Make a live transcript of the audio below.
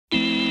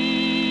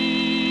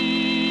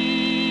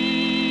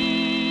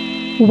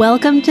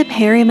Welcome to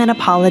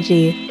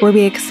Perimenopology, where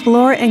we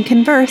explore and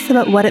converse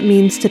about what it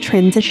means to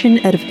transition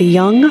out of the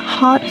young,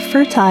 hot,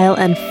 fertile,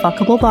 and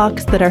fuckable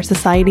box that our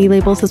society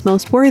labels as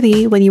most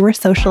worthy when you were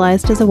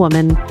socialized as a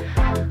woman.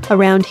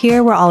 Around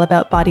here, we're all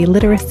about body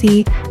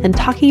literacy and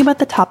talking about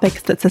the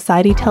topics that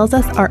society tells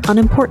us are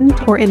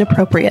unimportant or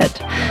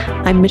inappropriate.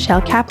 I'm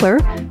Michelle Kapler,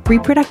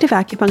 reproductive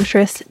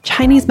acupuncturist,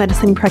 Chinese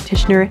medicine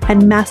practitioner,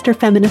 and master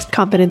feminist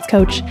confidence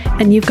coach,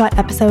 and you've got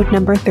episode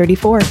number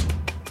 34.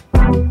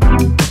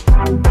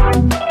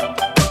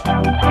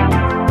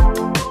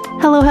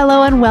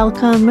 Hello, and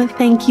welcome.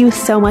 Thank you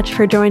so much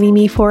for joining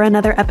me for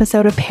another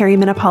episode of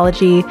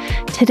Perimenopology.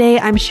 Today,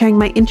 I'm sharing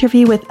my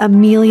interview with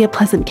Amelia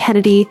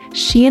Pleasant-Kennedy.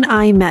 She and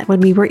I met when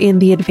we were in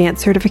the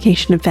Advanced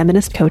Certification of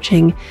Feminist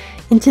Coaching.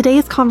 In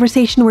today's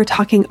conversation, we're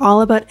talking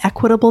all about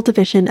equitable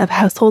division of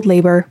household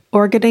labor,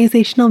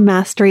 organizational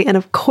mastery, and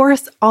of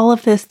course, all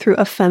of this through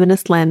a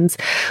feminist lens.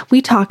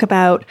 We talk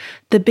about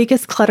the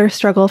biggest clutter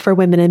struggle for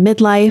women in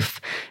midlife,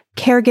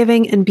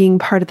 caregiving and being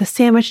part of the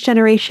sandwich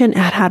generation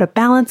and how to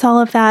balance all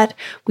of that.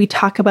 We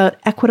talk about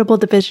equitable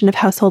division of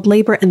household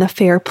labor and the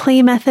fair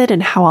play method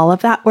and how all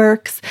of that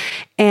works.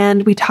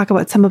 And we talk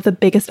about some of the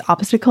biggest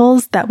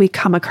obstacles that we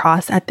come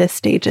across at this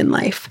stage in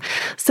life.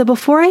 So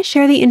before I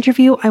share the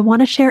interview, I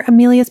want to share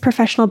Amelia's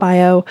professional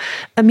bio.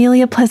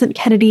 Amelia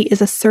Pleasant-Kennedy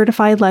is a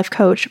certified life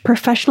coach,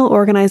 professional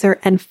organizer,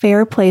 and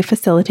fair play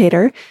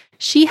facilitator.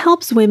 She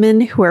helps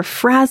women who are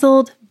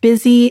frazzled,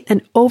 busy,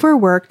 and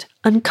overworked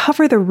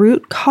uncover the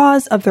root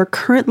cause of their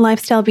current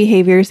lifestyle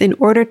behaviors in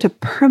order to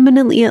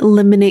permanently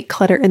eliminate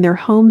clutter in their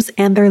homes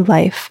and their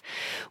life.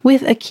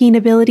 With a keen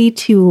ability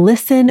to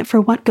listen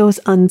for what goes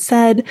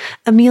unsaid,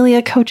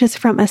 Amelia coaches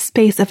from a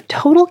space of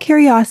total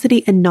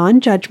curiosity and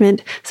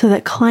non-judgment so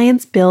that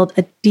clients build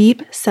a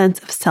deep sense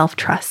of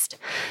self-trust.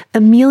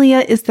 Amelia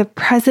is the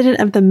president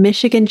of the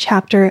Michigan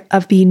chapter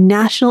of the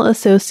National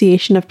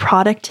Association of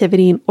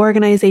Productivity and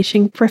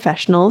Organization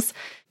Professionals.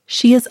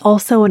 She is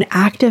also an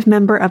active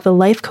member of the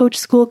Life Coach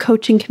School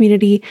coaching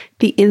community,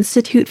 the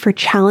Institute for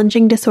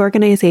Challenging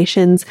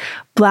Disorganizations,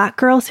 Black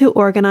Girls Who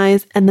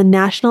Organize, and the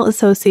National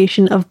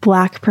Association of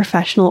Black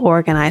Professional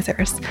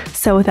Organizers.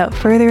 So without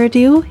further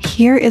ado,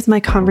 here is my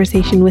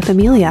conversation with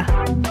Amelia.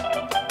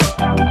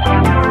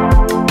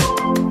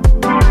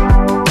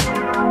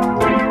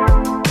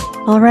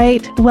 All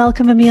right.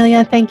 Welcome,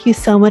 Amelia. Thank you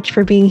so much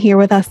for being here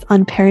with us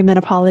on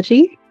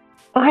Perimenopology.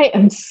 I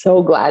am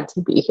so glad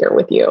to be here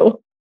with you.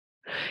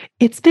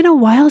 It's been a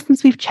while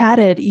since we've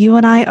chatted. You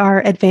and I are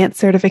Advanced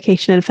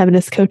Certification in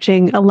Feminist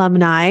Coaching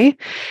alumni,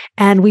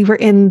 and we were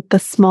in the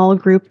small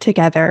group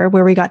together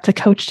where we got to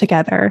coach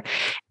together.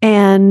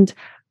 And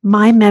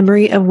my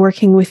memory of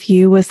working with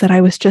you was that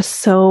I was just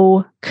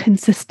so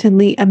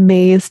consistently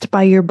amazed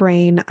by your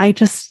brain. I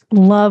just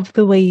love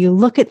the way you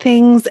look at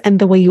things and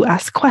the way you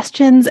ask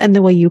questions and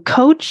the way you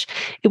coach.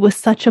 It was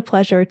such a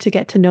pleasure to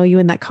get to know you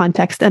in that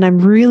context. And I'm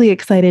really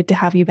excited to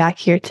have you back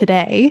here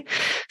today.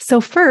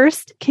 So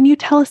first, can you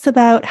tell us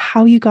about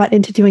how you got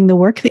into doing the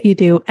work that you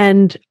do?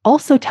 And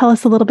also tell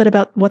us a little bit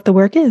about what the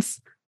work is.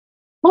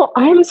 Well,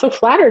 I'm so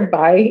flattered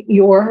by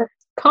your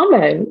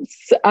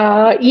comments.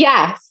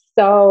 Yes.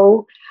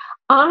 So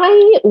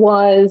I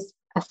was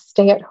a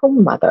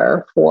stay-at-home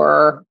mother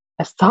for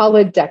a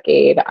solid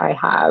decade. I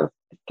have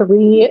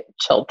 3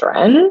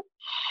 children,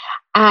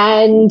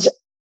 and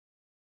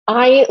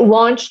I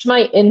launched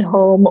my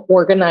in-home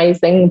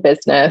organizing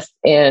business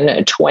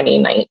in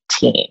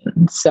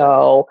 2019.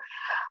 So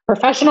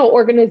professional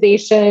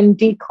organization,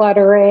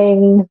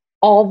 decluttering,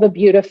 all the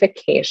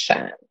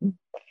beautification.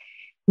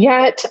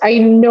 Yet I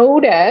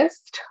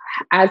noticed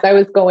as I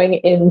was going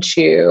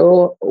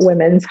into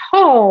women's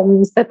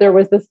homes that there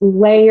was this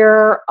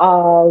layer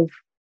of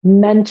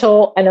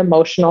mental and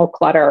emotional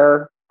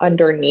clutter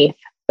underneath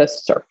the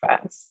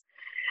surface.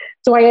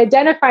 So I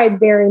identified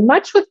very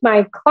much with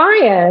my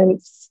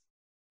clients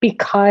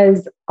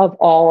because of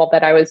all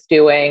that I was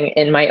doing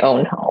in my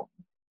own home.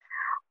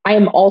 I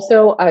am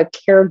also a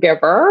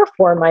caregiver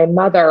for my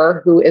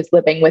mother who is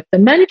living with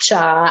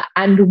dementia.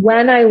 And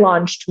when I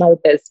launched my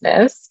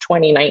business,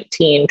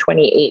 2019,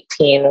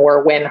 2018,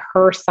 were when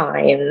her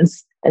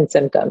signs and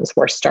symptoms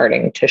were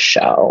starting to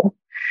show.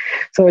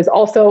 So I was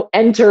also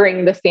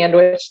entering the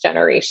sandwich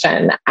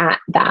generation at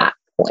that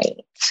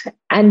point.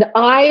 And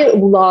I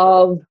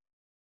love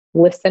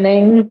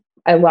listening.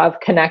 I love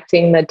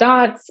connecting the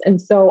dots.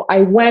 And so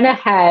I went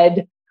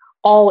ahead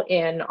all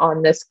in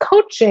on this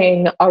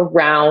coaching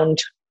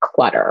around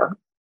clutter,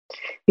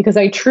 because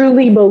I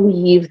truly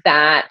believe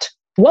that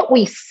what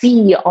we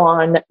see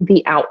on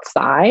the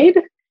outside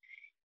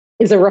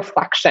is a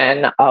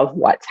reflection of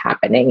what's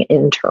happening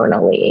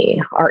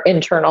internally. Our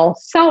internal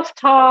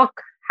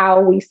self-talk, how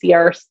we see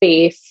our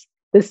space,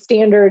 the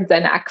standards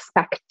and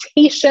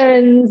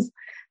expectations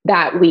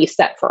that we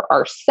set for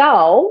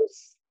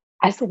ourselves,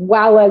 as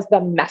well as the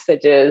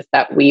messages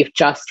that we've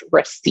just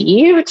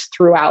received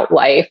throughout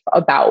life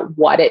about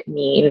what it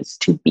means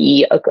to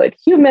be a good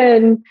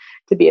human,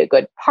 to be a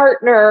good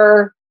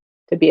partner,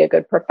 to be a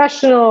good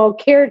professional,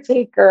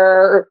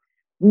 caretaker,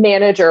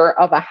 manager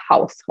of a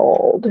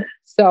household.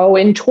 So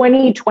in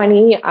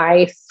 2020,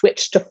 I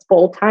switched to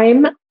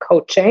full-time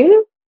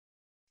coaching,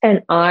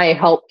 and I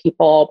help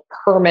people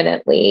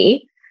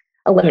permanently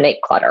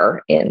eliminate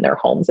clutter in their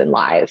homes and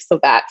lives. So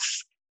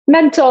that's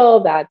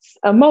mental, that's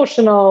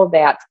emotional,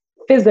 that's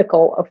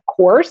physical, of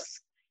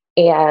course,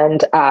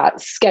 and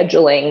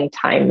scheduling,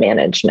 time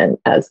management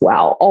as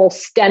well, all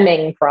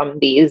stemming from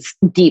these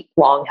deep,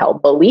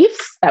 long-held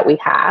beliefs that we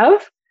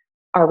have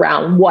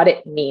around what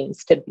it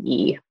means to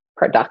be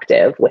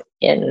productive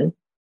within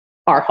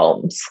our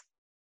homes.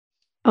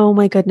 Oh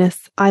my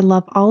goodness. I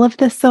love all of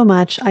this so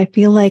much. I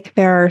feel like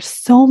there are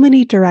so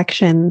many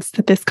directions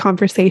that this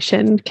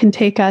conversation can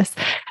take us.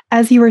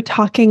 As you were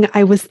talking,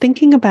 I was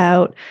thinking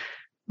about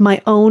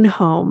my own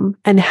home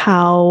and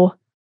how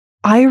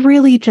I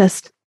really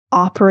just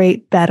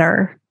operate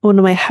better when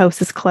my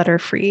house is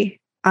clutter-free.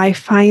 I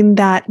find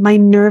that my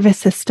nervous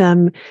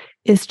system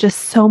is just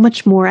so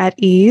much more at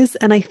ease.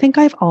 And I think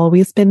I've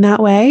always been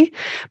that way.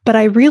 But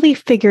I really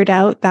figured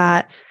out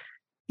that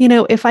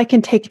if I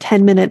can take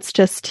 10 minutes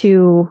just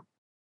to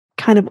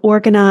kind of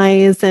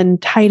organize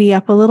and tidy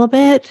up a little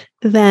bit,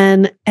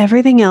 then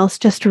everything else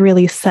just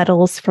really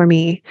settles for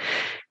me.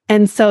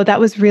 And so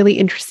that was really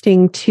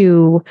interesting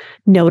to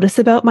notice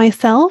about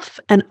myself,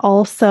 and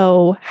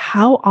also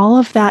how all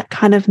of that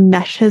kind of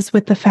meshes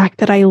with the fact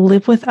that I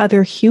live with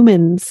other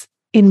humans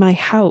in my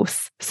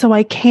house. So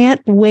I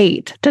can't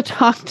wait to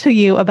talk to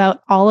you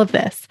about all of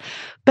this.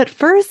 But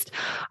first,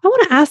 I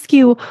want to ask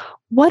you,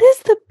 what is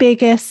the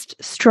biggest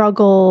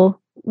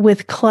struggle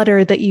with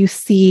clutter that you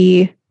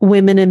see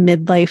women in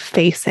midlife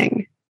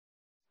facing?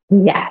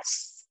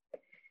 Yes.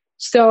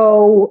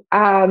 So,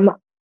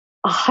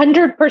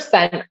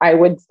 100%, I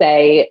would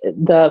say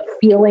the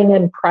feeling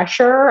and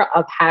pressure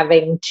of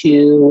having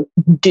to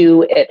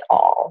do it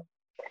all.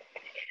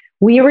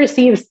 We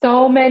receive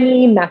so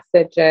many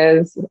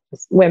messages,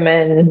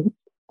 women,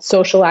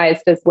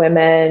 socialized as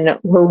women,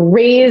 we're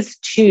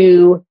raised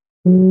to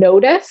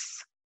notice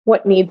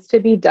what needs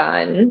to be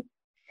done,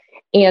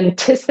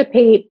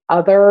 anticipate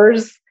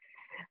others'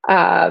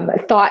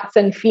 thoughts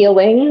and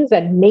feelings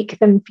and make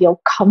them feel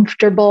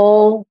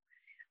comfortable.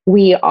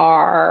 We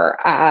are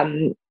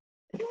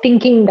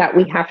thinking that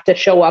we have to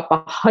show up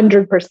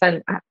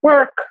 100% at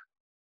work,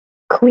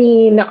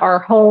 clean our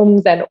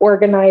homes and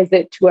organize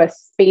it to a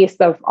space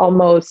of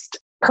almost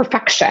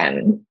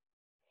perfection.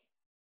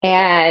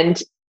 And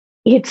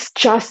it's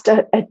just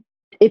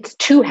it's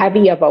too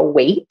heavy of a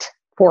weight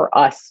for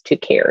us to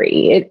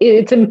carry.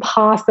 It's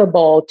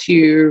impossible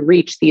to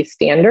reach these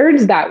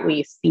standards that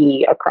we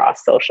see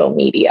across social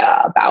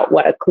media about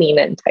what a clean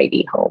and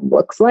tidy home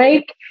looks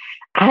like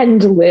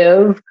and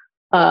live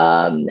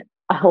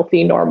a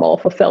healthy, normal,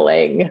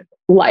 fulfilling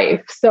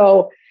life.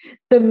 So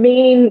the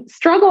main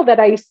struggle that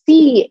I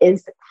see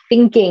is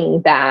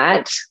thinking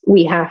that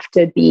we have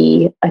to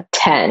be a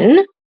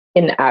 10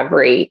 in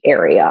every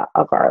area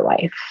of our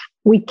life.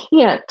 We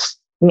can't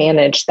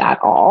manage that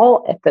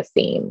all at the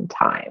same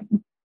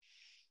time.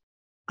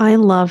 I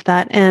love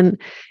that. And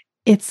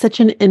it's such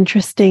an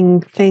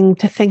interesting thing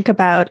to think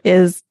about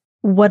is,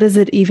 what does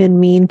it even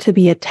mean to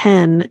be a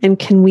 10? And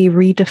can we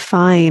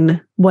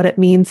redefine what it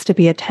means to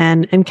be a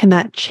 10? And can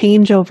that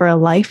change over a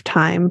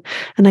lifetime?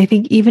 And I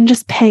think even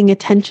just paying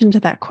attention to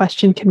that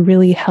question can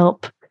really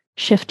help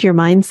shift your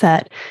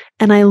mindset.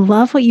 And I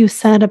love what you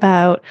said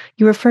about,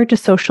 you referred to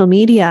social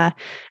media.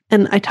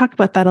 And I talk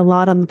about that a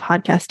lot on the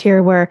podcast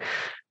here, where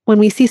when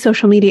we see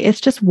social media,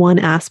 it's just one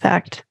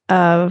aspect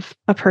of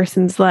a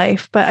person's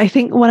life. But I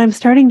think what I'm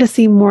starting to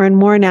see more and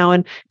more now,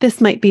 and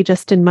this might be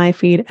just in my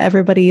feed,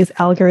 everybody's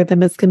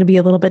algorithm is going to be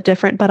a little bit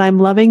different, but I'm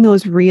loving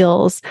those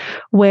reels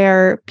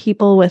where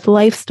people with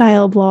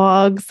lifestyle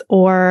blogs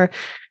or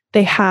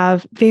they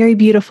have very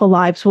beautiful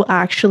lives will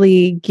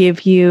actually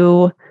give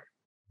you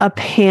a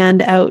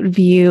panned out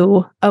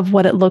view of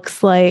what it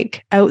looks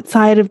like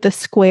outside of the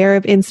square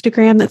of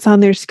Instagram that's on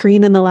their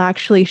screen. And they'll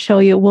actually show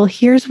you, well,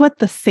 here's what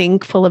the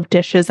sink full of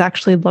dishes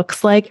actually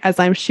looks like as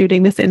I'm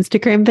shooting this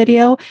Instagram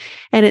video.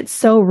 And it's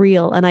so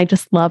real. And I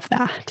just love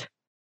that.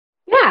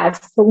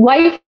 Yes,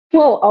 life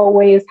will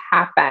always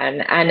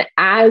happen. And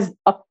as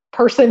a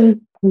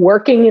person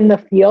working in the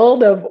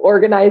field of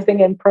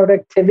organizing and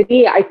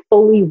productivity, I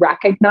fully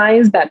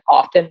recognize that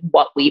often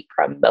what we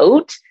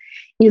promote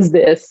is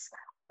this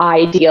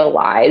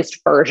idealized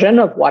version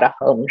of what a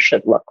home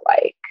should look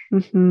like.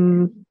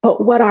 Mm-hmm.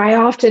 But what I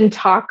often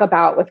talk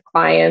about with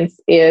clients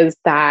is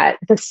that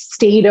the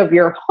state of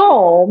your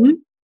home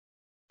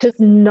does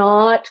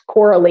not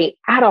correlate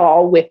at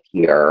all with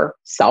your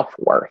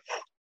self-worth,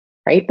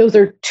 right? Those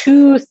are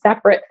two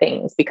separate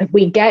things, because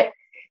we get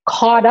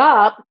caught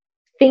up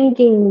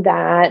thinking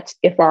that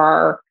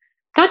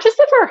not just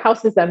if our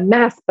house is a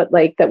mess, but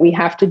like that we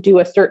have to do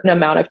a certain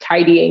amount of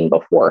tidying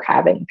before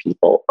having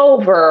people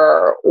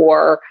over,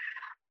 or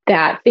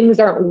that things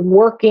aren't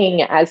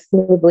working as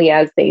smoothly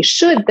as they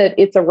should, that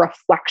it's a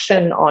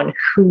reflection on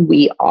who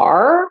we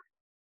are.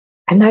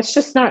 And that's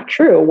just not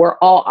true. We're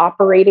all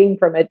operating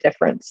from a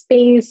different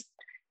space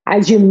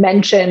as you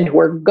mentioned,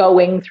 we're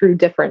going through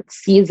different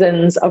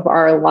seasons of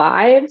our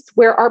lives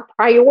where our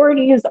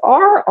priorities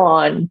are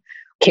on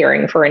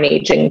caring for an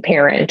aging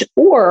parent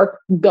or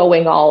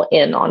going all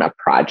in on a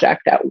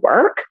project at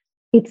work.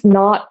 It's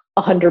not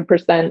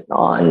 100%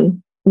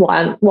 on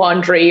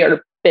laundry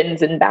or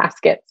bins and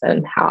baskets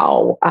and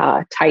how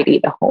tidy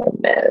the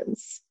home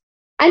is.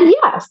 And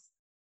yes,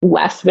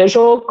 less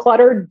visual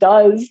clutter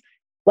does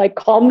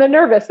calm the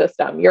nervous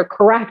system. You're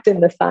correct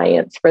in the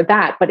science for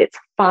that, but it's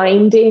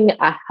finding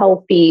a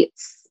healthy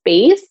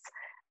space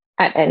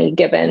at any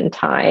given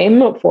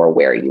time for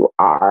where you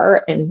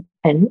are and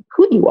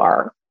who you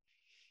are.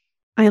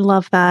 I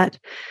love that.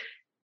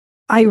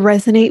 I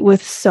resonate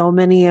with so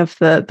many of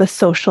the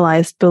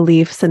socialized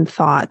beliefs and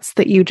thoughts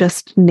that you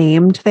just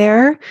named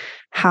there,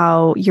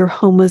 how your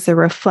home is a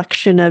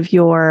reflection of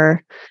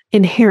your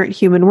inherent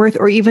human worth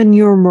or even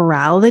your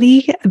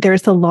morality.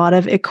 There's a lot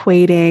of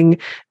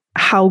equating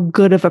how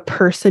good of a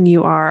person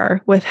you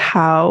are with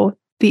how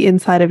the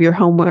inside of your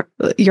home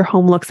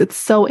looks. It's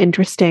so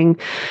interesting.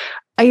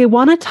 I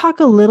want to talk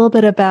a little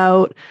bit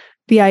about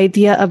the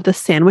idea of the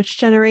sandwich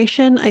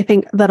generation. I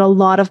think that a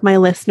lot of my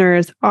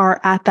listeners are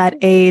at that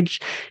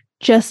age.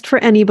 Just for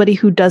anybody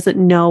who doesn't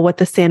know what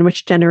the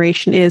sandwich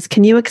generation is,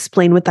 can you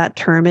explain what that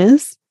term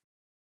is?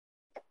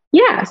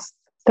 Yes.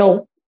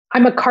 So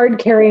I'm a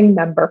card-carrying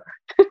member.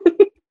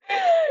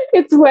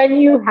 It's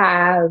when you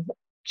have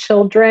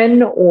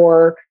children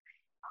or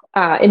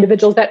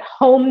individuals at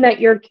home that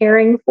you're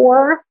caring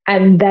for,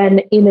 and then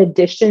in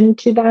addition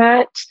to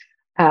that,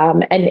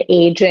 an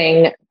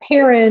aging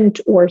parent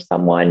or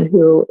someone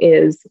who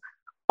is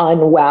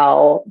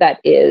unwell that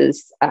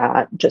is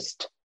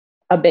just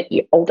a bit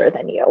older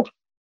than you.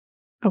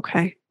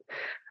 Okay.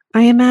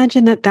 I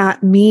imagine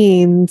that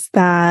means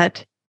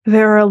that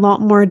there are a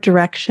lot more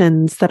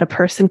directions that a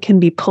person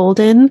can be pulled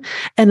in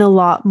and a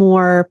lot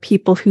more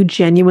people who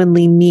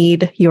genuinely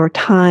need your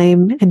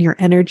time and your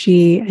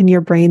energy and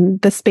your brain,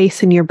 the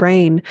space in your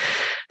brain.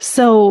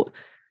 So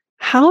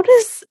how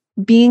does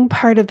being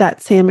part of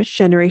that sandwich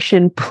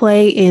generation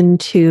play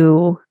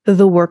into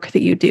the work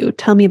that you do?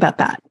 Tell me about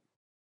that.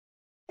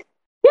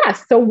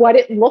 Yes. So what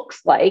it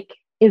looks like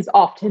is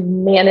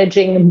often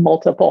managing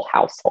multiple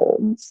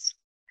households.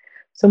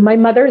 So my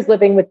mother is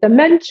living with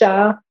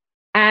dementia,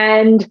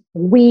 and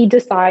we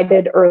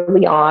decided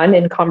early on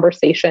in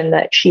conversation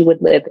that she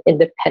would live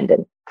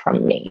independent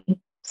from me.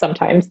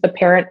 Sometimes the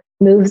parent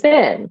moves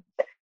in,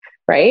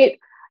 right?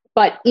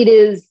 But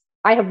I'm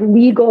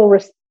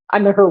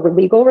her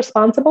legal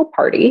responsible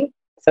party.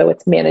 So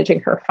it's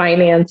managing her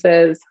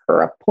finances,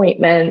 her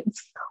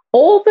appointments,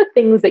 all the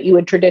things that you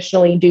would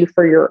traditionally do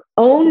for your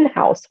own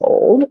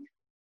household,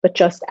 but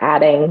just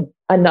adding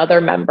another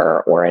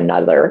member or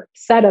another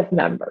set of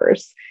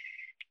members,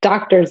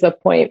 doctor's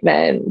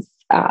appointments,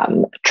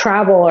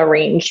 travel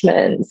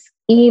arrangements,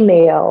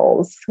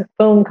 emails,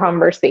 phone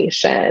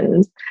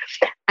conversations.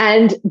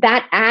 And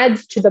that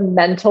adds to the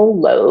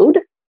mental load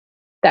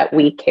that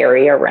we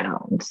carry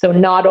around. So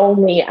not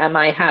only am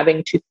I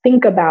having to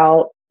think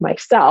about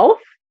myself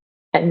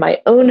and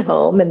my own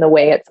home and the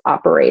way it's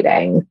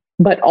operating,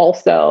 but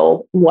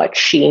also what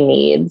she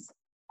needs,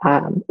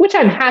 which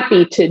I'm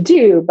happy to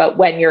do. But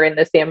when you're in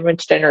the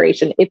sandwich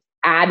generation, it's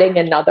adding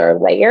another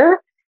layer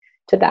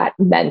to that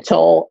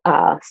mental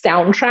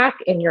soundtrack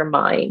in your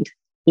mind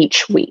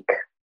each week,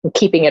 and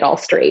keeping it all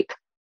straight.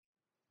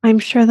 I'm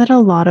sure that a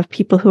lot of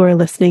people who are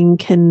listening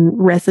can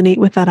resonate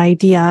with that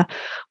idea.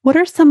 What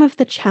are some of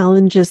the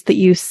challenges that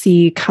you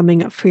see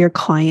coming up for your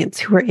clients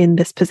who are in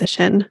this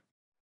position?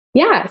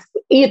 Yes,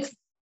 it's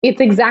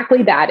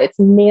exactly that. It's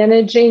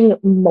managing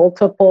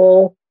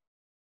multiple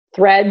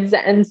threads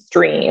and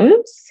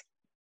streams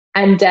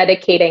and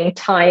dedicating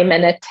time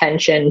and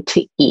attention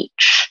to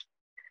each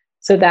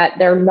so that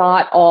they're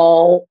not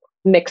all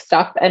mixed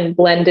up and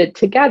blended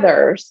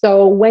together.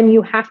 So when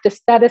you have to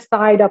set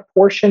aside a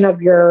portion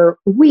of your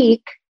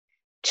week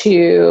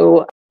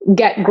to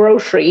get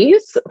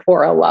groceries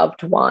for a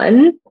loved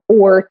one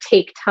or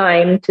take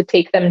time to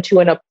take them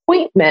to an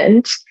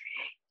appointment,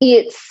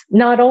 it's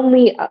not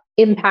only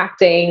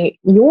impacting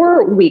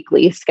your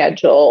weekly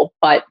schedule,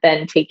 but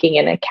then taking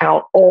into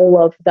account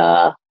all of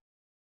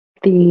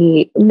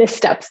the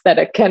missteps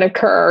that can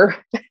occur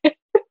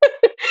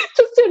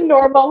just in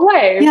normal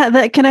life. Yeah,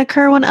 that can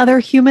occur when other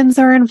humans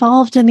are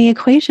involved in the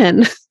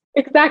equation.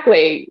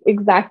 Exactly.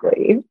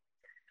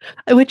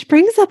 Which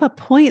brings up a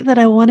point that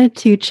I wanted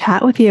to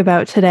chat with you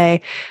about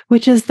today,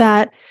 which is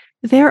that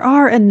there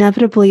are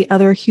inevitably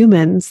other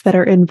humans that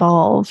are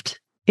involved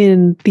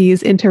in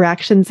these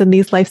interactions and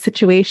these life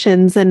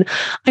situations. And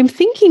I'm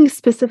thinking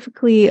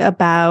specifically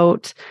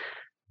about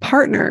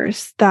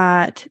partners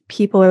that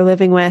people are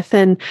living with.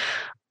 And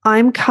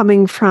I'm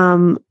coming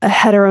from a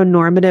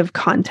heteronormative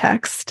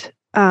context.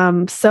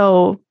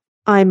 So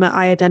I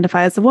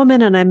identify as a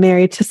woman and I'm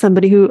married to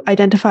somebody who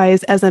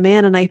identifies as a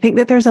man. And I think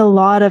that there's a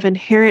lot of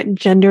inherent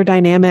gender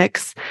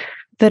dynamics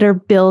that are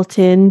built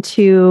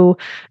into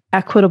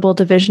equitable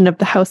division of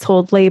the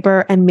household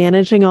labor and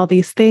managing all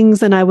these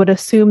things. And I would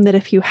assume that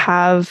if you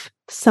have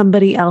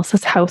somebody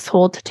else's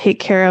household to take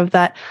care of,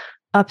 that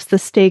ups the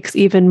stakes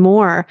even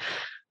more.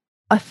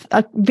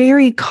 A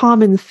very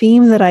common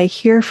theme that I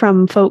hear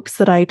from folks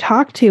that I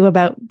talk to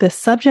about this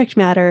subject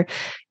matter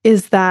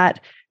is that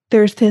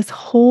there's this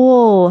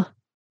whole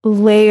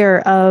layer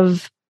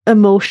of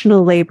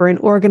emotional labor and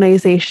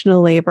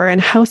organizational labor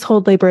and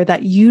household labor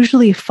that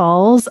usually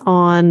falls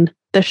on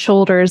the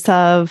shoulders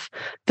of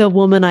the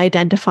woman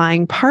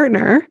identifying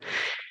partner.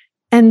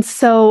 And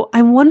so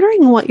I'm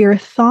wondering what your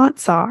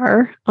thoughts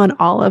are on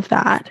all of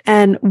that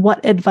and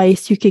what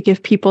advice you could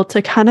give people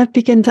to kind of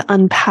begin to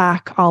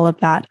unpack all of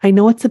that. I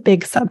know it's a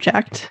big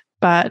subject,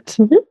 but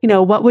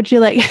what would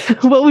you like,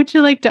 what would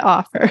you like to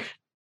offer?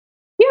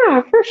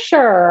 Yeah, for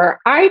sure.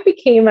 I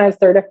became a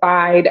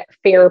certified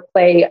fair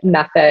play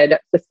method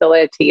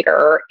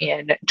facilitator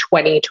in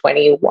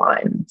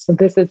 2021. So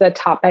this is a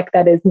topic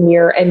that is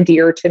near and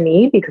dear to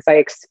me because I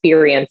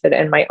experience it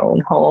in my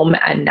own home.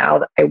 And now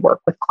that I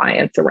work with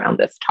clients around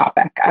this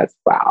topic as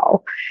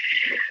well.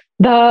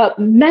 The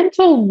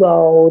mental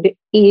load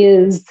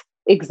is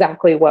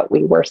exactly what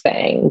we were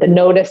saying, the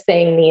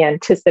noticing, the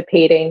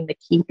anticipating, the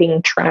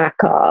keeping track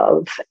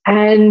of.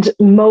 And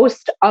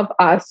most of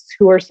us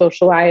who are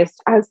socialized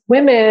as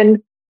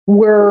women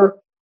were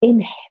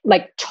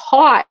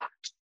taught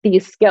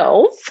these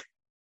skills,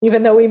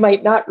 even though we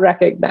might not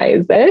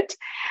recognize it.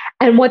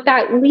 And what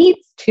that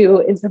leads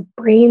to is a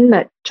brain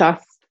that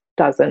just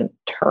doesn't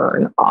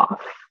turn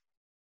off.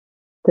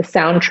 The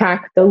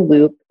soundtrack, the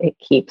loop, it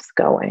keeps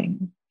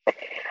going.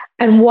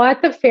 And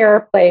what the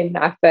fair play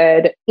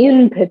method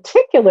in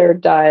particular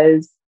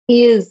does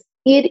is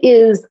it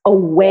is a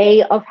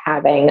way of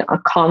having a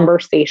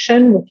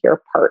conversation with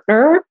your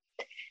partner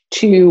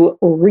to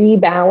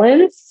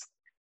rebalance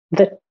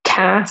the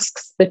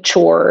tasks, the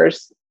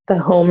chores, the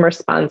home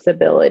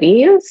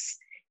responsibilities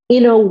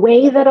in a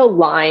way that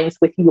aligns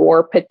with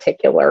your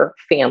particular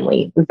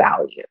family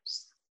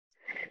values.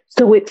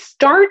 So it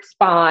starts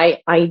by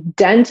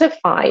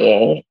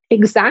identifying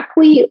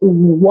exactly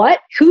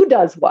who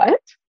does what,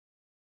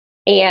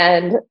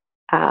 and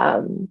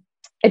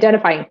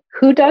identifying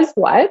who does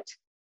what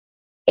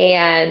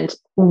and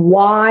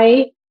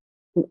why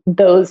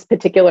those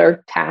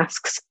particular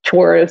tasks,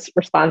 chores,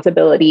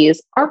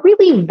 responsibilities are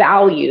really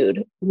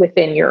valued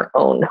within your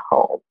own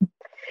home.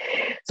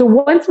 So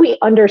once we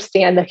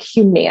understand the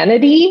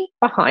humanity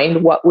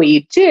behind what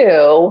we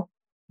do,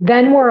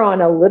 then we're on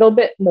a little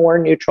bit more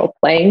neutral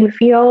playing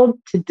field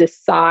to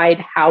decide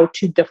how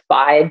to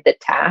divide the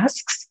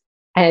tasks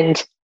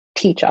and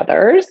teach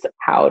others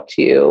how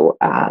to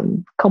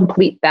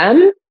complete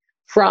them,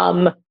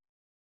 from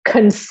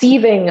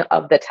conceiving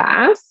of the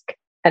task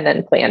and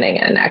then planning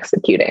and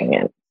executing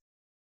it.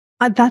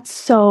 That's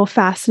so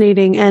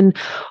fascinating. And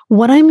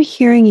what I'm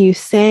hearing you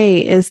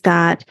say is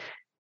that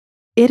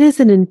it is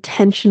an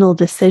intentional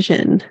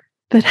decision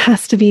that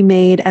has to be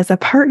made as a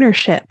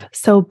partnership.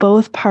 So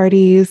both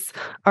parties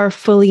are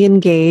fully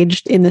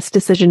engaged in this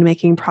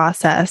decision-making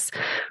process.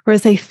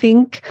 Whereas I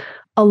think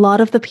a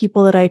lot of the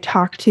people that I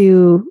talk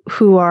to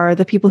who are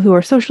the people who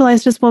are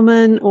socialized as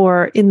women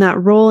or in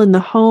that role in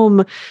the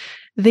home,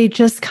 they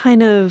just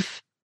kind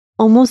of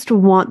almost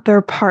want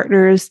their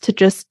partners to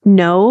just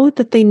know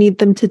that they need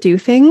them to do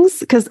things.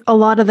 Because a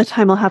lot of the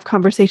time I'll have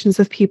conversations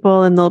with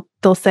people and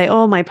they'll say,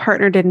 oh, my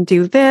partner didn't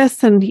do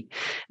this and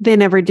they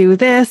never do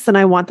this and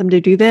I want them to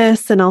do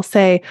this. And I'll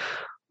say,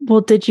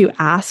 well, did you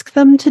ask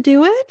them to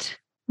do it?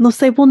 And they'll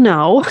say, well,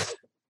 no.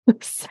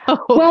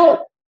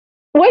 Well,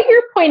 what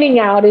you're pointing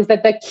out is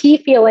that the key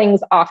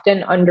feelings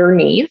often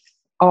underneath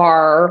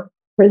are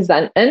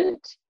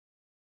resentment,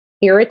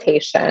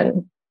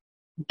 irritation,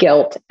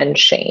 guilt, and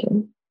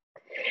shame.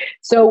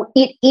 So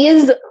it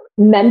is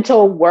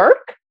mental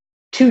work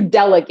to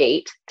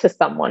delegate to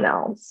someone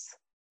else.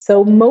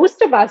 So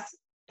most of us,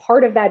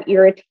 part of that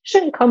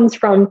irritation comes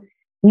from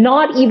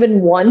not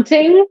even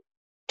wanting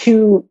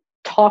to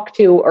talk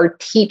to or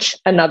teach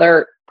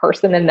another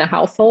person in the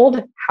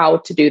household how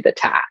to do the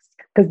task,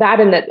 because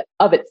that in and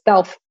of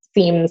itself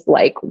seems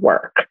like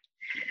work.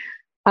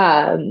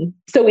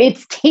 So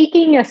it's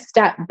taking a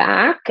step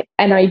back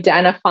and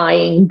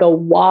identifying the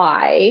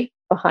why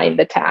behind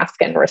the task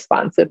and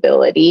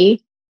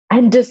responsibility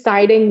and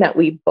deciding that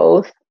we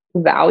both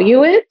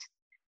value it,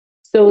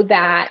 so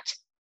that,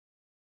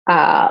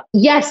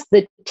 yes,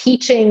 the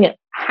teaching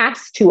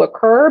has to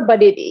occur,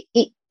 but it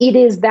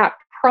is that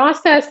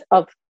process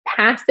of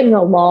passing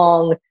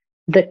along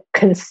the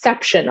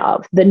conception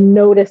of, the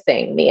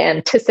noticing, the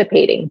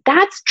anticipating.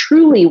 That's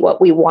truly what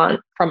we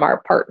want from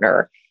our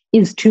partner,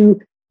 is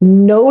to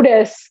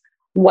notice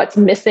what's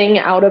missing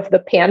out of the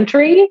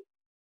pantry,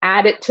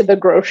 add it to the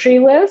grocery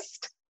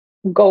list,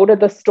 go to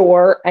the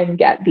store and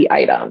get the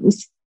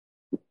items,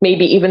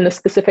 maybe even the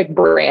specific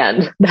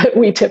brand that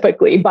we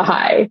typically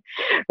buy,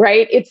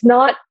 right? It's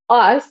not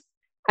us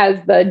as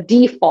the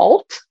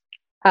default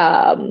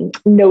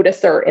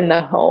noticer in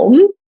the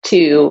home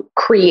to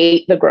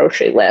create the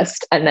grocery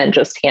list and then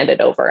just hand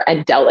it over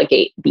and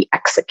delegate the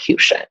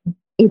execution.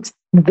 It's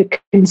the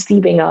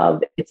conceiving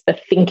of, it's the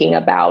thinking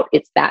about,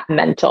 it's that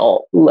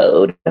mental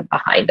load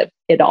behind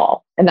it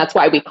all. And that's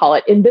why we call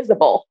it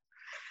invisible.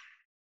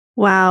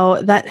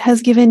 Wow, that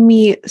has given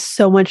me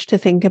so much to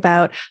think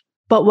about.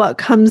 But what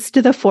comes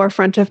to the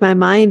forefront of my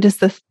mind is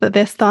this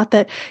thought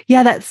that,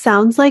 yeah, that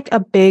sounds like a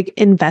big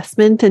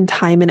investment in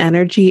time and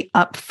energy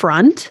up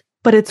front,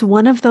 but it's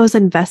one of those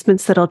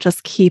investments that'll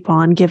just keep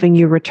on giving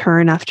you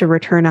return after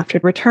return after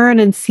return,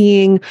 and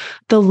seeing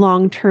the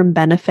long-term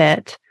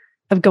benefit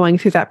of going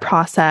through that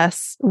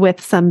process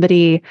with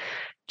somebody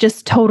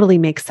just totally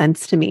makes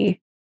sense to me.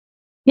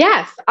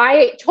 Yes,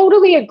 I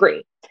totally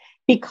agree.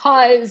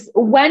 Because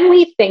when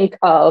we think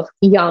of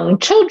young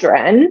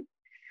children,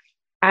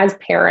 as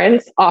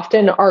parents,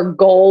 often our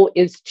goal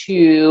is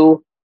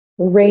to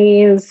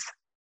raise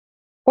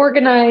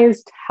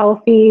organized,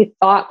 healthy,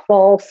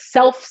 thoughtful,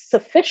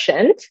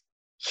 self-sufficient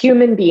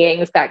human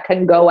beings that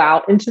can go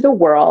out into the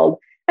world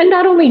and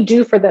not only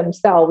do for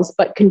themselves,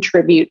 but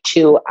contribute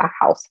to a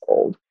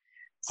household.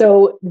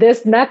 So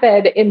this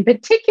method in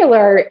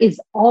particular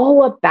is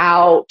all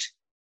about,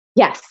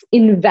 yes,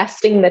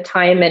 investing the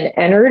time and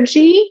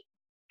energy,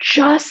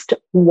 just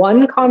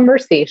one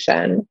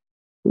conversation,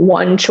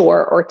 one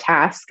chore or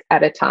task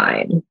at a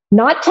time,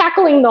 not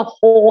tackling the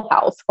whole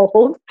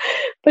household,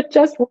 but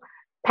just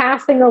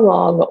passing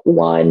along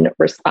one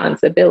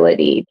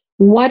responsibility.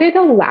 What it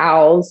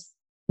allows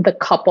the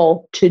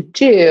couple to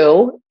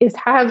do is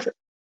have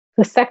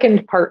the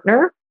second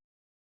partner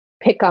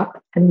pick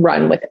up and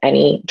run with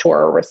any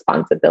chore or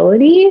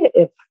responsibility.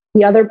 If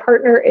the other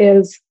partner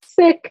is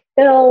sick,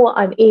 ill,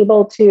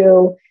 unable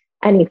to,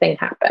 anything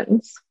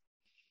happens.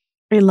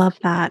 I love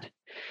that.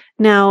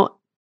 Now,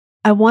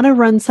 I want to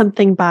run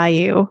something by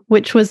you,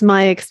 which was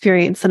my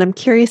experience, and I'm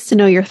curious to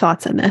know your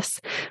thoughts on this.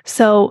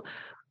 So,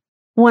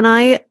 when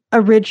I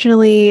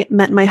originally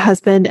met my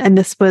husband, and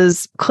this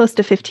was close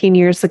to 15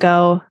 years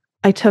ago,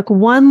 I took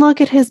one look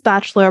at his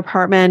bachelor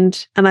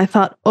apartment and I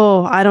thought,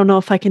 oh, I don't know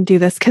if I can do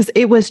this, because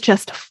it was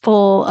just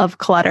full of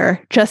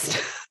clutter, just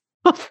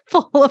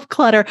full of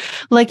clutter.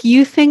 Like,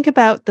 you think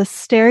about the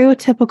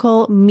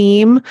stereotypical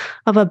meme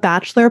of a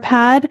bachelor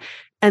pad,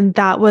 and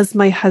that was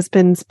my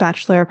husband's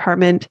bachelor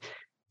apartment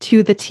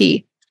to the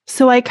T.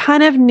 So I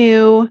kind of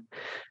knew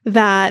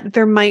that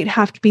there might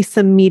have to be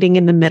some meeting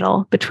in the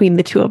middle between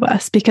the two of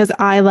us, because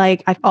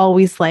I've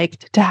always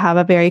liked to have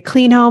a very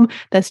clean home.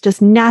 That's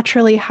just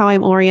naturally how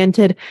I'm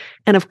oriented.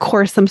 And of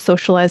course, I'm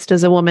socialized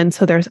as a woman,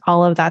 so there's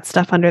all of that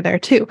stuff under there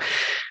too.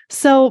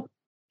 So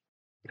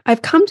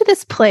I've come to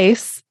this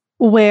place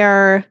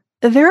where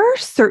there are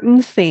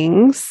certain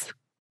things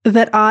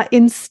that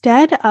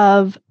instead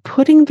of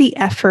putting the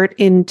effort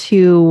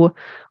into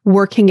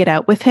working it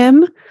out with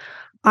him,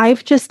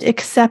 I've just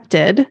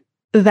accepted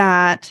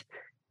that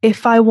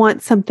if I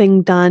want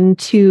something done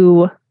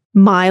to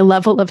my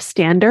level of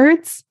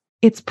standards,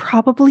 it's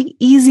probably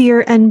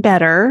easier and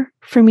better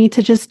for me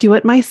to just do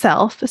it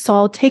myself. So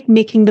I'll take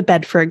making the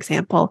bed, for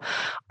example.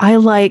 I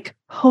like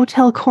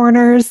hotel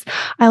corners.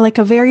 I like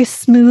a very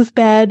smooth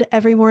bed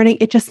every morning.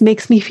 It just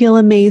makes me feel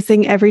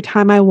amazing every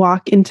time I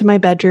walk into my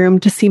bedroom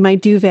to see my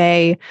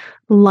duvet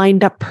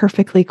lined up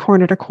perfectly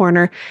corner to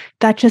corner.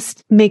 That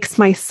just makes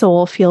my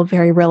soul feel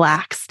very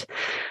relaxed.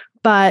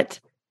 But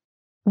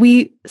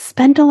we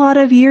spent a lot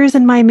of years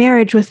in my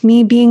marriage with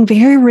me being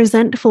very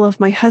resentful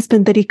of my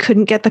husband that he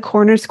couldn't get the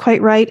corners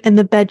quite right and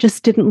the bed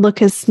just didn't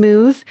look as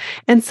smooth.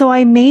 And so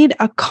I made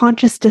a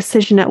conscious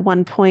decision at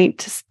one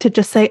point to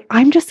just say,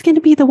 I'm just going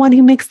to be the one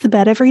who makes the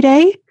bed every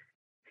day.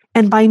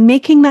 And by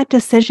making that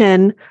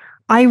decision,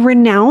 I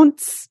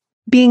renounce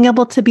being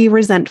able to be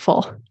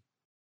resentful,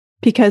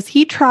 because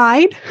he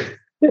tried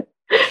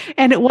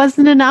and it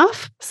wasn't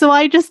enough. So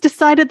I just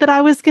decided that I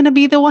was going to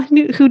be the one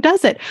who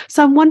does it.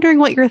 So I'm wondering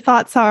what your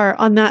thoughts are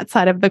on that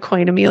side of the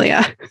coin,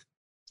 Amelia.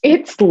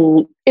 It's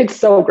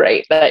so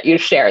great that you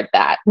shared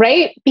that,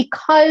 right?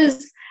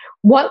 Because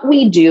what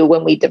we do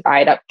when we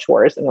divide up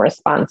chores and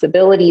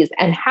responsibilities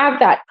and have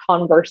that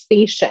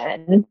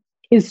conversation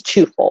is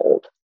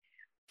twofold.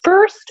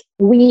 First,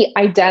 we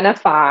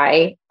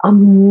identify a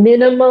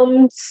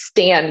minimum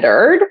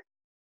standard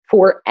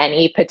for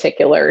any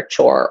particular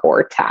chore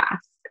or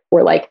task.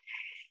 We're like,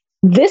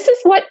 this is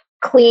what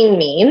clean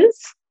means.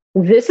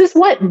 This is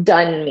what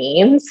done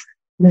means.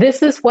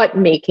 This is what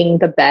making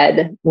the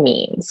bed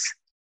means.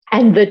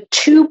 And the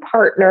two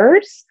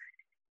partners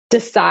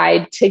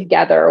decide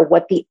together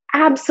what the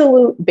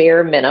absolute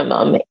bare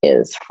minimum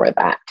is for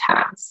that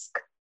task.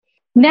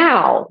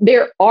 Now,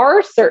 there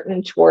are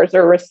certain chores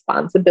or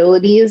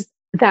responsibilities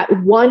that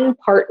one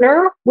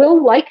partner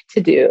will like to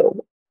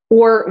do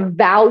or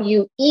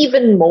value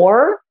even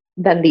more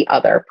than the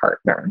other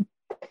partner.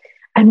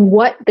 And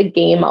what the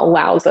game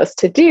allows us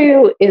to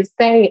do is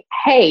say,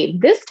 hey,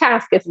 this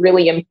task is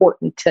really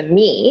important to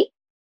me.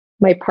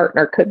 My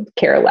partner could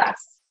care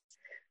less.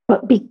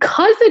 But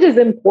because it is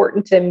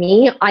important to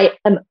me, I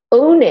am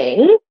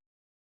owning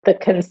the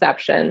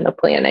conception, the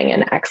planning,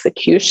 and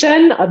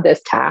execution of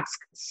this task,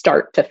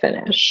 start to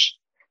finish.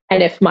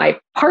 And if my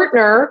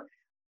partner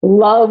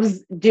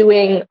loves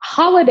doing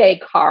holiday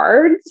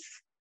cards,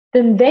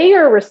 then they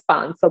are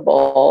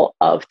responsible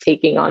of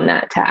taking on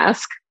that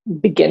task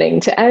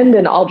beginning to end,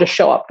 and I'll just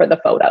show up for the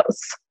photos,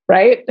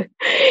 right?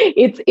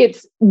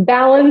 It's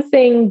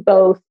balancing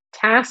both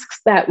tasks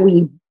that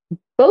we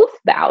both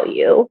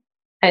value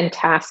and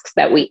tasks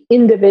that we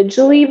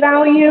individually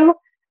value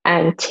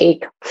and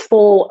take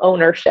full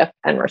ownership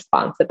and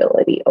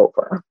responsibility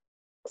over.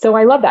 So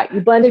I love that.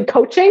 You blended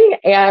coaching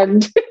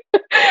and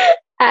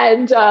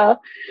and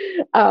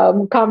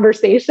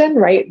conversation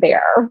right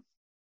there.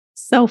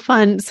 So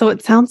fun. So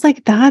it sounds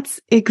like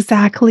that's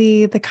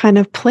exactly the kind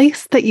of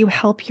place that you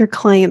help your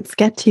clients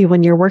get to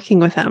when you're working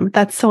with them.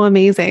 That's so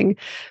amazing.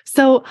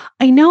 So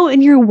I know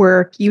in your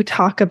work, you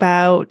talk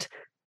about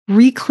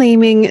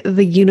reclaiming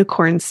the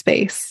unicorn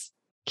space.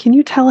 Can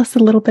you tell us a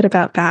little bit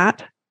about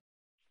that?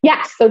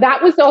 Yes. So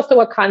that was also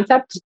a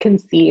concept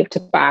conceived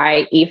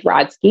by Eve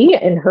Rodsky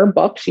in her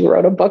book. She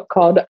wrote a book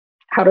called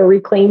How to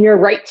Reclaim Your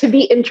Right to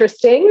Be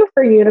Interesting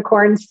for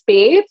Unicorn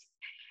Space.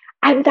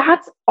 And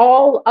that's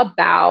all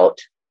about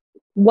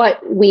what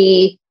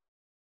we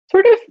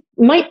sort of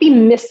might be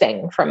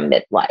missing from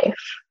midlife,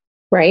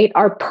 right?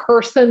 Our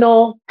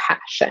personal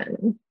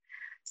passion,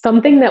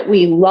 something that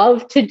we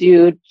love to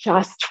do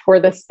just for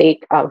the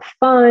sake of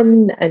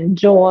fun and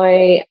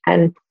joy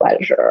and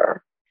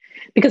pleasure.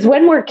 Because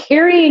when we're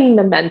carrying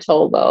the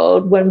mental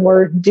load, when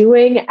we're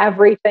doing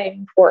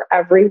everything for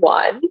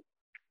everyone,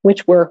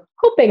 which we're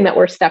hoping that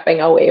we're stepping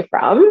away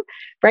from,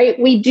 right?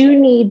 We do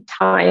need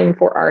time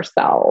for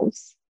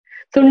ourselves.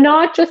 So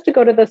not just to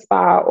go to the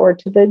spa or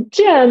to the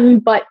gym,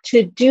 but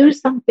to do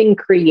something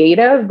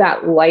creative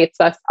that lights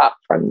us up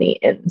from the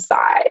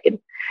inside.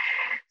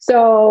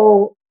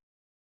 So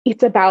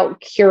it's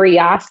about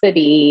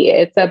curiosity.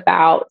 It's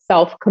about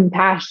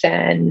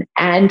self-compassion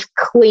and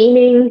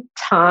claiming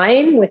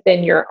time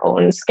within your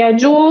own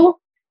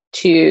schedule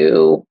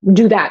to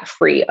do that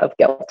free of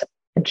guilt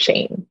and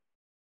shame.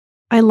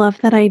 I love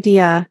that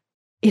idea.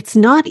 It's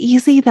not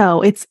easy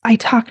though. I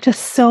talk to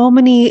so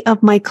many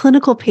of my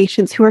clinical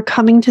patients who are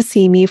coming to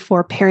see me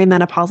for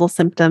perimenopausal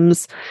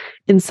symptoms,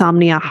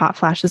 insomnia, hot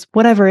flashes,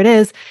 whatever it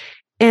is.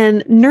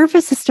 And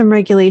nervous system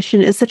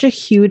regulation is such a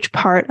huge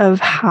part of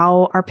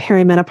how our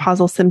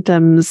perimenopausal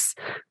symptoms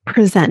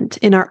present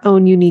in our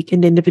own unique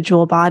and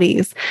individual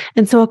bodies.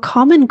 And so a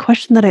common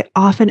question that I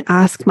often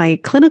ask my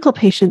clinical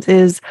patients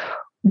is,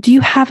 do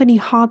you have any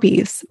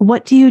hobbies?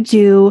 What do you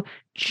do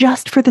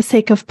just for the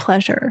sake of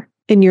pleasure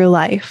in your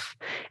life?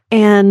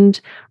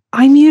 And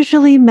I'm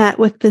usually met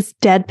with this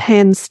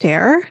deadpan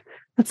stare.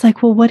 It's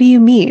like, well, what do you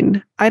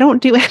mean? I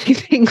don't do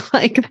anything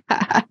like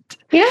that.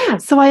 Yeah.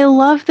 So I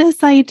love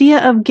this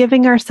idea of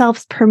giving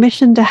ourselves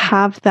permission to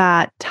have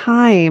that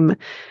time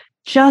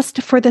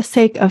just for the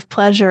sake of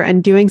pleasure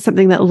and doing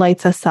something that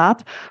lights us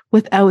up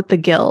without the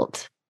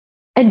guilt.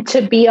 And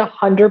to be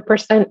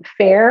 100%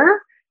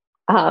 fair,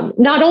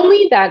 not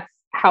only that's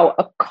how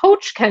a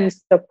coach can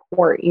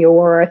support you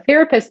or a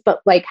therapist, but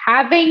like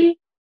having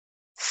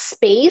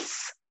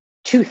space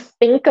to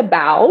think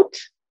about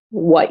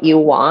what you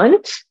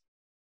want,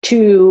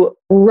 to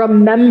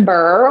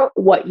remember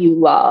what you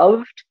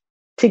loved,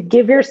 to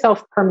give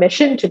yourself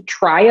permission to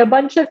try a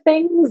bunch of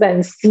things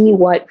and see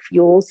what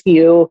fuels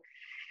you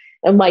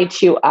and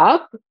lights you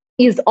up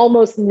is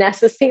almost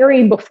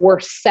necessary before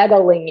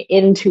settling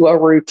into a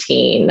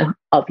routine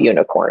of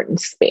unicorn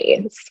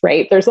space,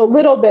 right? There's a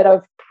little bit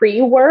of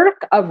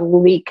pre-work of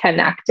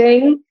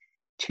reconnecting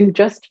to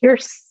just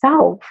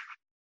yourself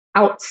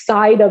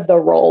outside of the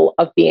role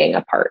of being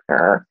a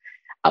partner,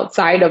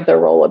 outside of the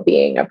role of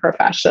being a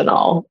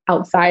professional,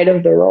 outside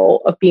of the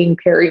role of being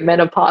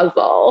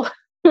perimenopausal,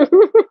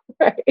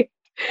 right?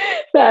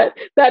 That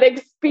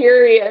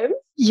experience.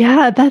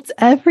 Yeah, that's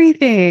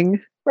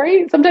everything.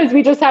 Right? Sometimes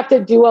we just have to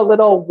do a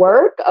little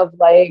work of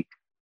like,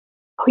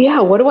 oh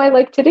yeah, what do I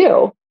like to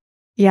do?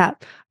 Yeah.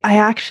 I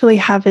actually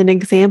have an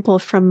example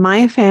from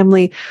my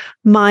family.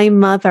 My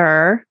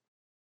mother,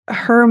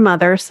 her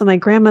mother, so my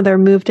grandmother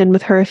moved in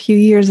with her a few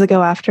years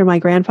ago after my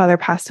grandfather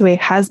passed away,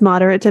 has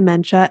moderate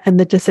dementia, and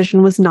the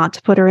decision was not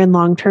to put her in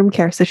long-term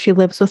care. So she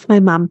lives with my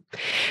mom.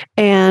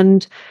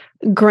 And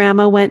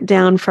grandma went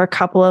down for a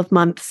couple of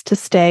months to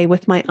stay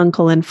with my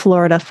uncle in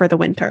Florida for the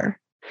winter.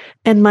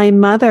 And my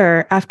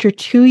mother, after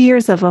 2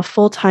 years of a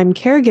full-time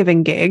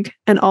caregiving gig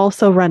and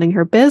also running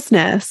her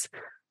business,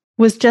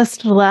 was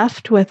just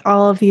left with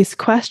all of these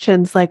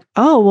questions like,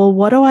 oh, well,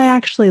 what do I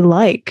actually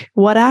like?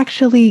 What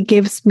actually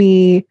gives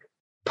me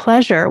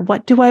pleasure?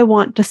 What do I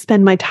want to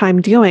spend my time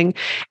doing?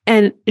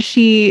 And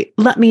she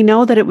let me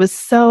know that it was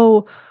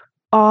so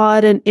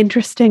odd and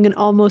interesting and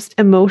almost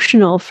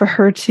emotional for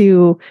her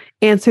to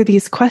answer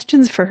these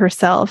questions for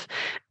herself.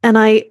 And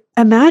I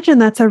imagine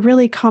that's a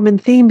really common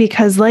theme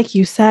because, like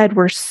you said,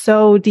 we're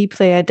so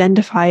deeply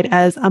identified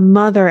as a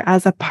mother,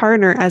 as a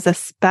partner, as a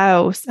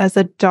spouse, as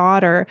a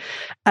daughter,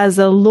 as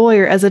a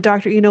lawyer, as a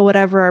doctor,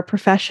 whatever our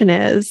profession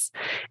is.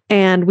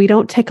 And we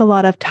don't take a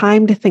lot of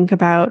time to think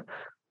about,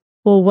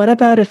 well, what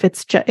about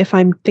if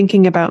I'm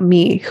thinking about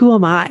me? Who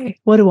am I?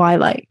 What do I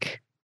like?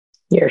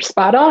 You're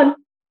spot on.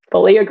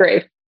 Fully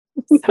agree.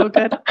 So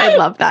good. I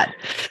love that.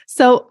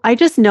 So I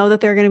just know that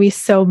there are going to be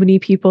so many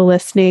people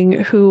listening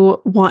who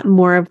want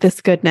more of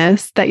this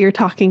goodness that you're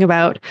talking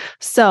about.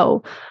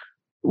 So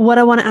What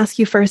I want to ask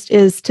you first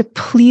is to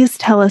please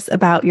tell us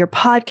about your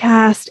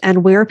podcast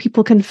and where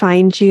people can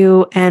find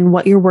you and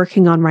what you're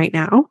working on right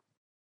now.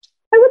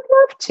 I would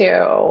love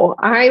to.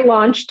 I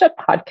launched a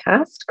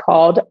podcast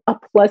called A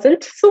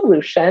Pleasant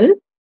Solution,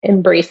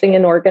 Embracing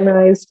an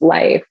Organized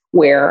Life,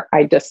 where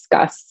I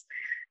discuss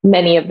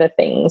many of the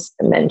things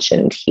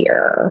mentioned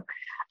here.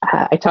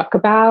 I talk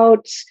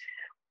about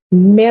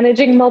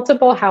managing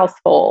multiple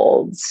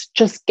households,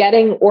 just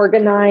getting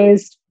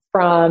organized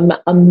from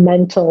a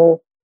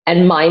mental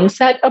and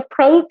mindset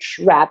approach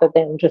rather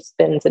than just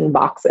bins and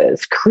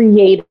boxes,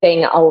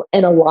 creating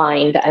an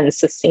aligned and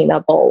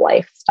sustainable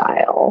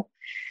lifestyle.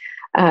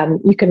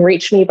 You can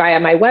reach me via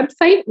my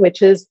website,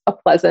 which is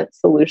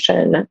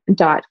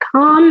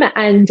apleasantsolution.com,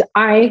 and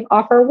I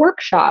offer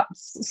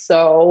workshops.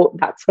 So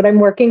that's what I'm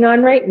working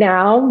on right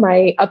now.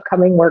 My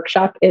upcoming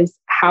workshop is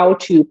how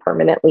to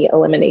permanently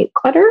eliminate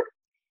clutter,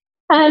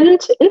 and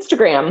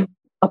Instagram,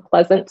 A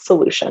Pleasant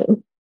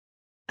Solution.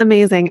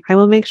 Amazing. I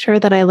will make sure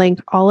that I link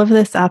all of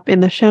this up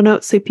in the show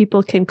notes so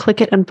people can click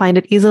it and find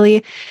it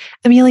easily.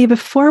 Amelia,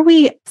 before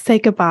we say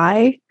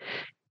goodbye,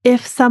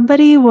 if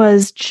somebody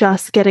was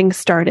just getting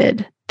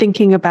started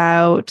thinking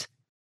about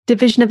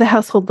division of the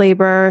household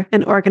labor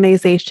and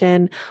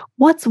organization,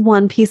 what's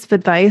one piece of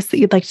advice that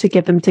you'd like to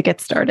give them to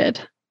get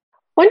started?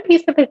 One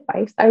piece of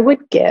advice I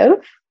would give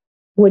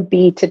would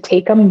be to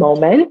take a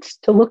moment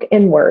to look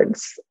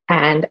inwards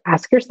and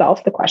ask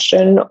yourself the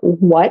question,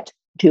 what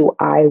do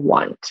I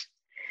want?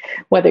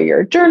 Whether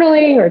you're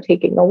journaling or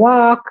taking a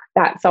walk,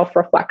 that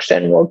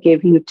self-reflection will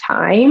give you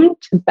time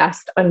to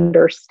best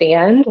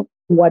understand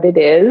what it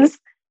is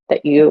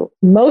that you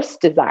most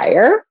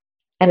desire,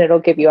 and it'll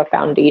give you a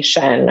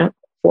foundation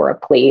for a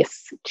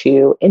place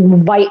to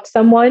invite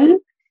someone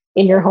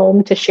in your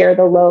home to share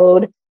the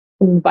load,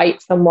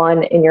 invite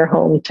someone in your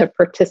home to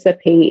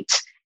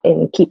participate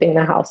in keeping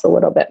the house a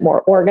little bit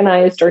more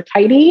organized or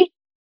tidy,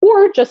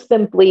 or just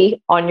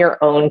simply on your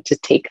own to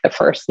take the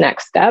first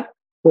next step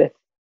with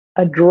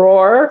a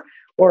drawer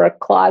or a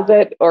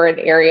closet or an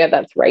area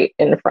that's right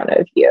in front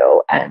of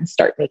you and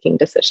start making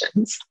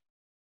decisions.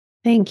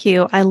 Thank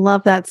you. I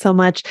love that so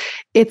much.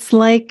 It's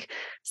like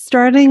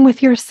starting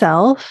with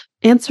yourself,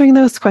 answering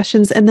those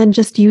questions, and then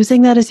just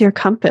using that as your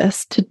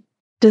compass to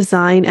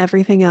design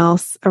everything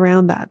else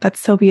around that. That's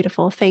so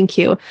beautiful. Thank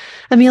you.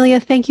 Amelia,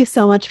 thank you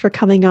so much for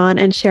coming on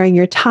and sharing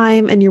your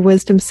time and your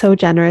wisdom so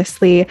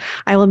generously.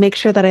 I will make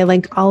sure that I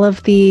link all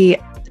of the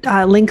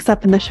links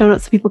up in the show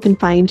notes so people can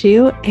find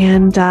you.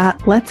 And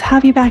let's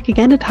have you back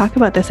again to talk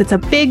about this. It's a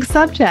big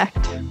subject.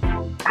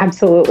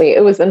 Absolutely.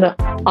 It was an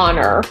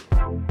honor.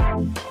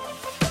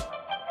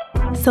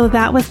 So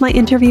that was my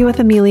interview with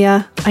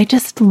Amelia. I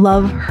just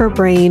love her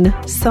brain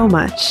so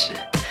much.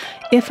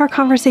 If our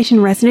conversation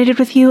resonated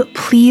with you,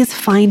 please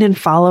find and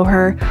follow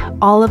her.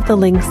 All of the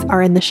links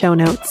are in the show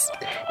notes.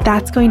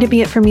 That's going to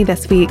be it for me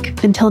this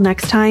week. Until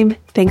next time,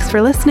 thanks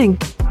for listening.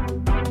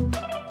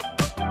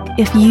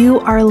 If you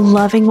are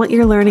loving what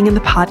you're learning in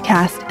the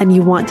podcast and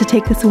you want to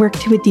take this work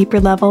to a deeper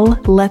level,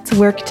 let's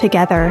work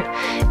together.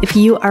 If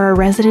you are a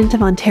resident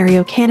of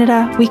Ontario,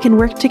 Canada, we can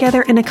work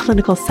together in a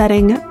clinical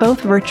setting,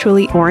 both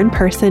virtually or in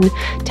person,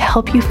 to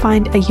help you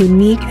find a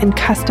unique and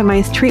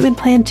customized treatment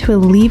plan to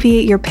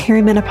alleviate your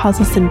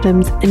perimenopausal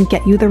symptoms and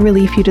get you the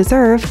relief you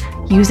deserve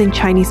using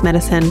Chinese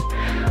medicine.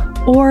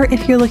 Or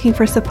if you're looking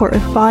for support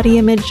with body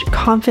image,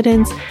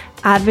 confidence,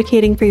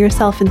 advocating for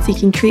yourself and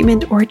seeking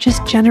treatment, or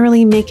just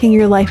generally making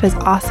your life as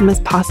awesome as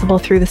possible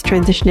through this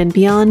transition and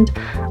beyond,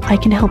 I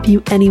can help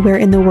you anywhere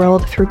in the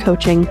world through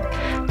coaching.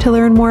 To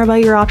learn more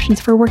about your options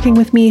for working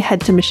with me,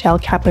 head to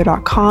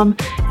michellekapler.com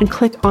and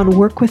click on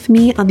Work With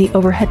Me on the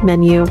overhead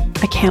menu.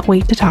 I can't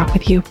wait to talk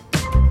with you.